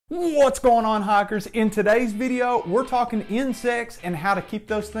What's going on, hikers? In today's video, we're talking insects and how to keep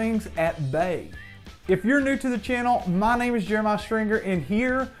those things at bay. If you're new to the channel, my name is Jeremiah Stringer, and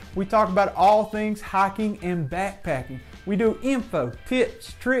here we talk about all things hiking and backpacking. We do info,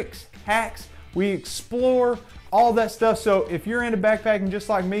 tips, tricks, hacks. We explore all that stuff. So if you're into backpacking just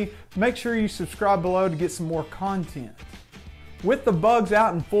like me, make sure you subscribe below to get some more content. With the bugs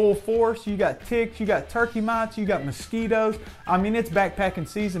out in full force, you got ticks, you got turkey mites, you got mosquitoes. I mean, it's backpacking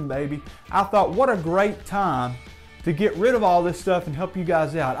season, baby. I thought, what a great time to get rid of all this stuff and help you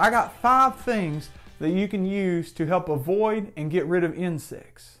guys out. I got 5 things that you can use to help avoid and get rid of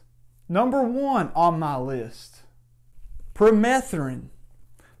insects. Number 1 on my list, permethrin.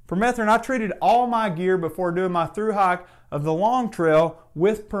 Permethrin, I treated all my gear before doing my thru hike of the long trail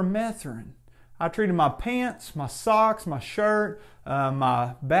with permethrin. I treated my pants, my socks, my shirt,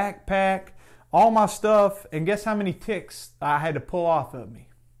 my backpack, all my stuff, and guess how many ticks I had to pull off of me?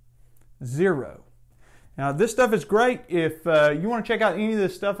 0. Now this stuff is great. If you want to check out any of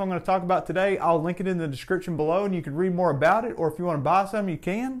this stuff I'm going to talk about today, I'll link it in the description below and you can read more about it, or if you want to buy some, you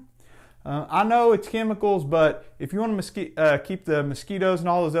can. I know it's chemicals, but if you want to keep the mosquitoes and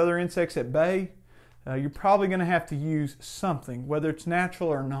all those other insects at bay, you're probably going to have to use something, whether it's natural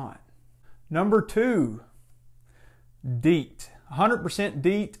or not. Number 2, DEET. 100%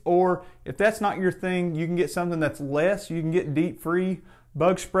 DEET, or if that's not your thing, you can get something that's less. You can get DEET-free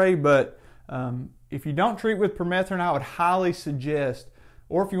bug spray, but if you don't treat with permethrin, I would highly suggest,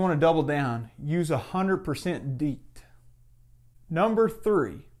 or if you want to double down, use 100% DEET. Number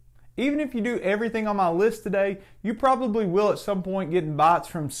 3, even if you do everything on my list today, you probably will at some point get bites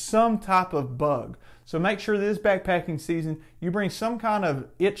from some type of bug. So make sure this backpacking season, you bring some kind of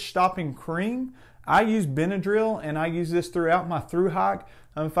itch-stopping cream. I use Benadryl, and I use this throughout my thru hike.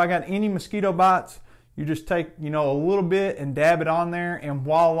 If I got any mosquito bites, you just take, a little bit and dab it on there, and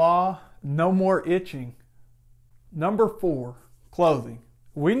voila, no more itching. Number 4, clothing.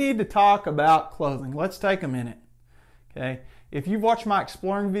 We need to talk about clothing. Let's take a minute. Okay. If you've watched my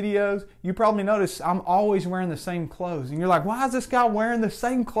exploring videos, you probably notice I'm always wearing the same clothes. And you're like, why is this guy wearing the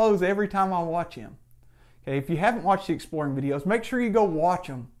same clothes every time I watch him? Okay, if you haven't watched the exploring videos, make sure you go watch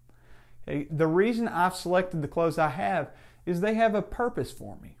them. Okay, the reason I've selected the clothes I have is they have a purpose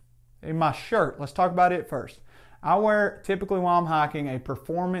for me. In my shirt, let's talk about it first. I wear, typically while I'm hiking, a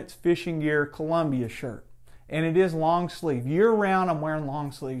Performance Fishing Gear Columbia shirt. And it is long sleeve. Year round, I'm wearing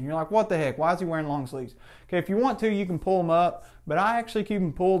long sleeves. And you're like, what the heck? Why is he wearing long sleeves? Okay, if you want to, you can pull them up, but I actually keep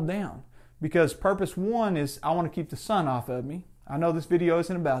them pulled down because purpose 1 is I want to keep the sun off of me. I know this video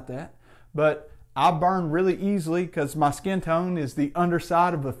isn't about that, but I burn really easily because my skin tone is the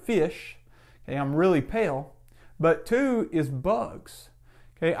underside of a fish. Okay, I'm really pale. But 2 is bugs.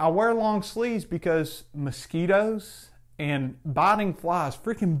 Okay, I wear long sleeves because mosquitoes and biting flies,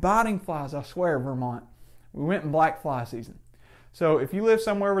 freaking biting flies, I swear, Vermont. We went in black fly season. So if you live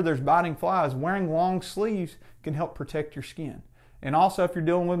somewhere where there's biting flies, wearing long sleeves can help protect your skin. And also if you're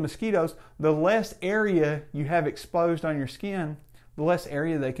dealing with mosquitoes, the less area you have exposed on your skin, the less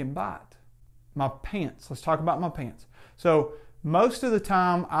area they can bite. My pants, let's talk about my pants. So most of the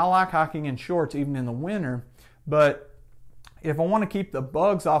time I like hiking in shorts even in the winter, but if I want to keep the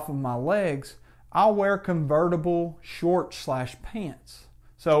bugs off of my legs, I'll wear convertible shorts/pants.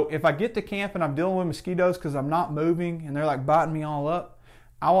 So if I get to camp and I'm dealing with mosquitoes because I'm not moving and they're like biting me all up,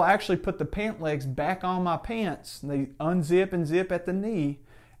 I will actually put the pant legs back on my pants. They unzip and zip at the knee,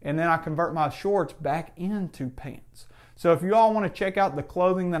 and then I convert my shorts back into pants. So if you all want to check out the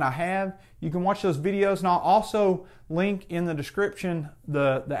clothing that I have, you can watch those videos, and I'll also link in the description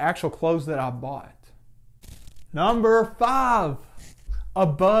the actual clothes that I bought. Number 5. A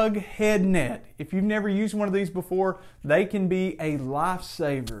bug head net. If you've never used one of these before, they can be a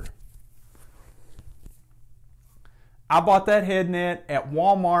lifesaver. I bought that head net at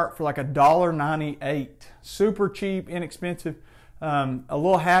Walmart for like $1.98. Super cheap, inexpensive. A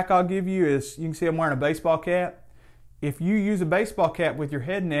little hack I'll give you is, you can see I'm wearing a baseball cap. If you use a baseball cap with your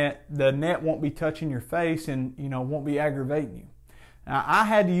head net, the net won't be touching your face and won't be aggravating you. Now, I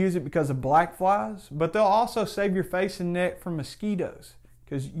had to use it because of black flies, but they'll also save your face and neck from mosquitoes,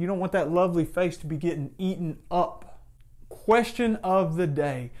 because you don't want that lovely face to be getting eaten up. Question of the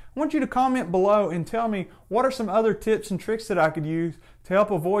day. I want you to comment below and tell me what are some other tips and tricks that I could use to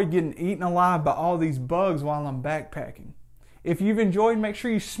help avoid getting eaten alive by all these bugs while I'm backpacking. If you've enjoyed, make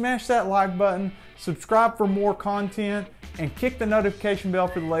sure you smash that like button, subscribe for more content, and kick the notification bell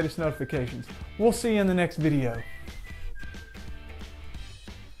for the latest notifications. We'll see you in the next video.